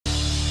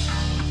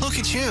look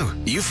at you.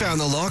 You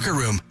found the locker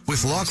room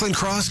with Lachlan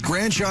Cross,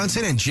 Grant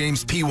Johnson, and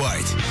James P.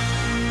 White.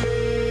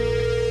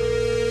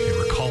 Okay,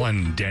 we're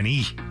calling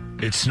Denny.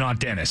 It's not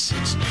Dennis.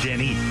 It's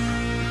Denny.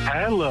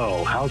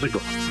 Hello. How's it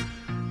going?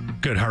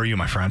 Good. How are you,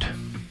 my friend?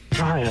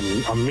 I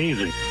am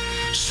amazing.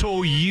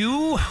 So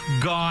you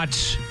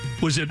got,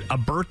 was it a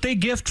birthday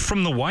gift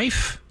from the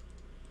wife?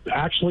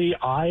 Actually,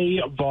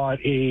 I bought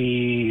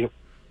a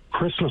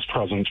Christmas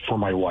present for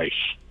my wife.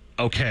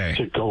 Okay.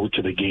 To go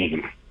to the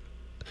game.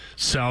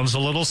 Sounds a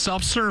little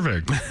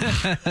self-serving.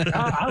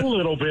 A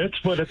little bit,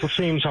 but at the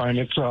same time,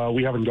 it's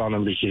we haven't gone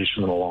on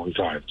vacation in a long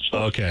time. So.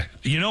 Okay.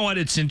 You know what?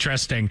 It's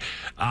interesting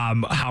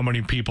how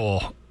many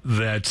people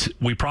that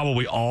we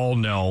probably all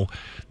know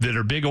that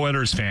are big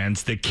Oilers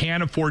fans that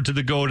can't afford to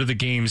go to the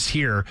games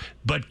here,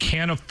 but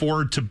can't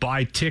afford to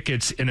buy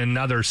tickets in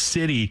another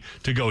city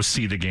to go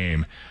see the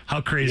game.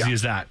 How crazy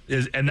is that?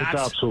 It's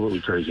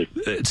absolutely crazy.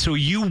 So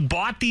you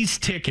bought these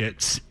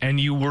tickets and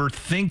you were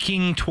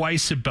thinking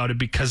twice about it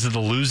because of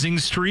the losing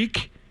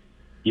streak?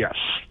 Yes.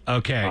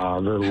 Okay.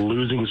 The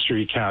losing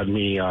streak had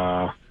me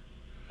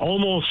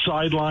almost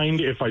sidelined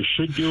if I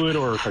should do it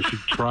or if I should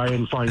try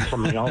and find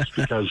something else,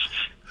 because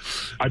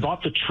I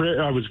bought the trip.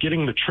 I was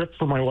getting the trip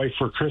for my wife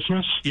for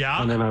Christmas.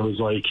 Yeah. And then I was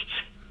like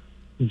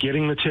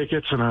getting the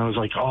tickets and I was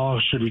like, oh,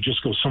 should we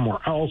just go somewhere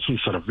else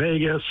instead of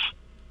Vegas?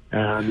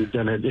 And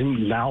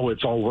then now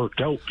it's all worked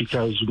out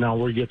because now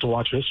we get to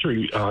watch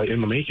history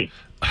in the making.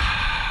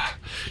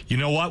 You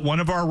know what? One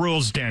of our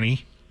rules,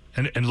 Danny,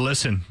 and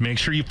listen, make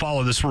sure you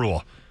follow this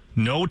rule.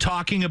 No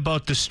talking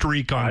about the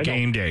streak on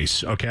game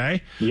days,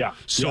 okay? Yeah.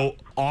 So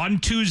on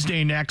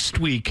Tuesday next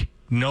week,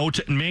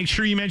 make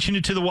sure you mention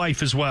it to the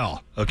wife as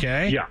well,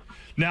 okay? Yeah.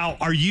 Now,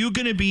 are you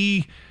going to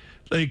be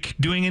like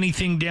doing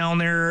anything down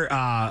there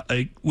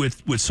like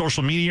with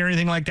social media or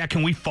anything like that?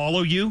 Can we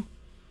follow you?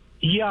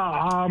 Yeah,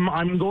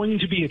 I'm going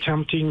to be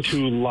attempting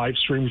to live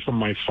stream from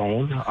my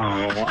phone.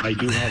 I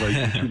do have a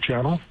YouTube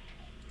channel,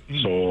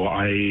 so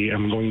I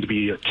am going to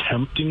be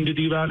attempting to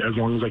do that as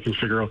long as I can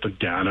figure out the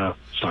data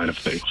side of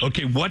things.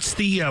 Okay, what's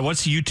the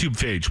YouTube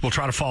page? We'll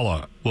try to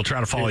follow. We'll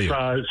try to follow you.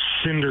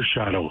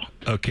 Cindershadow.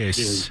 Okay,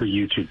 is the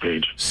YouTube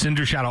page.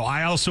 Cindershadow.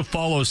 I also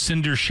follow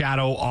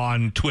Cindershadow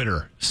on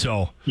Twitter.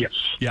 So yes,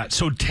 yeah.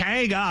 So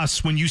tag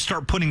us when you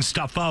start putting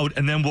stuff out,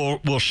 and then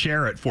we'll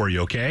share it for you.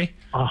 Okay.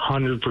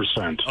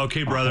 100%.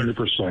 Okay, brother.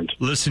 100%.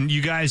 Listen,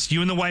 you guys,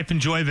 you and the wife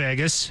enjoy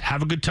Vegas.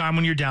 Have a good time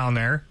when you're down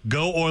there.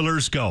 Go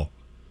Oilers, go.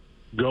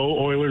 Go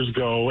Oilers,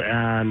 go,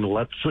 and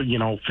let's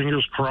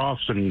fingers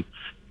crossed and.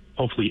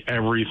 Hopefully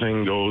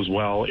everything goes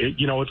well.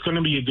 It's going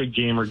to be a good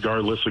game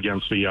regardless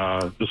against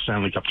the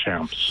Stanley Cup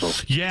champs. So.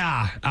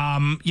 Yeah,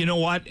 you know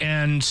what?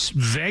 And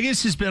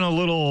Vegas has been a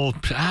little.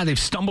 They've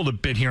stumbled a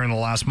bit here in the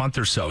last month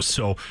or so.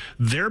 So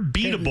they're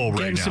beatable right now.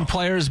 Getting some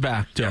players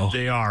back, though. Yeah,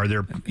 they are.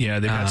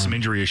 They've had some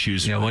injury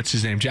issues. Yeah, what's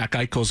his name? Jack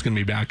Eichel's going to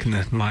be back in the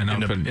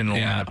lineup. In the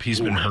lineup, he's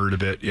been hurt a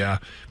bit. Yeah,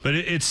 but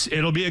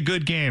it'll be a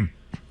good game.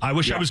 I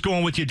wish I was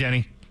going with you,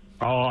 Denny.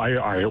 Oh,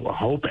 I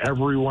hope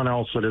everyone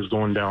else that is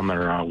going down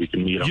there, we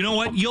can meet up. You know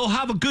what? You'll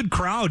have a good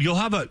crowd. You'll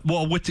have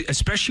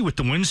especially with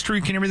the win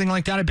streak and everything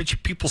like that. I bet you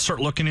people start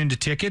looking into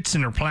tickets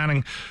and they're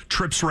planning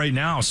trips right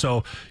now.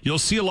 So you'll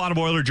see a lot of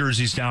Oiler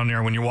jerseys down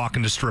there when you're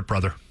walking the strip,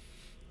 brother.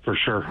 For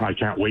sure. I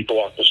can't wait to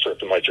walk the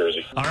strip in my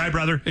jersey. All right,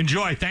 brother.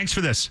 Enjoy. Thanks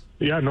for this.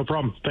 Yeah, no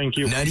problem. Thank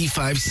you.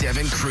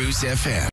 95.7 Cruise FM.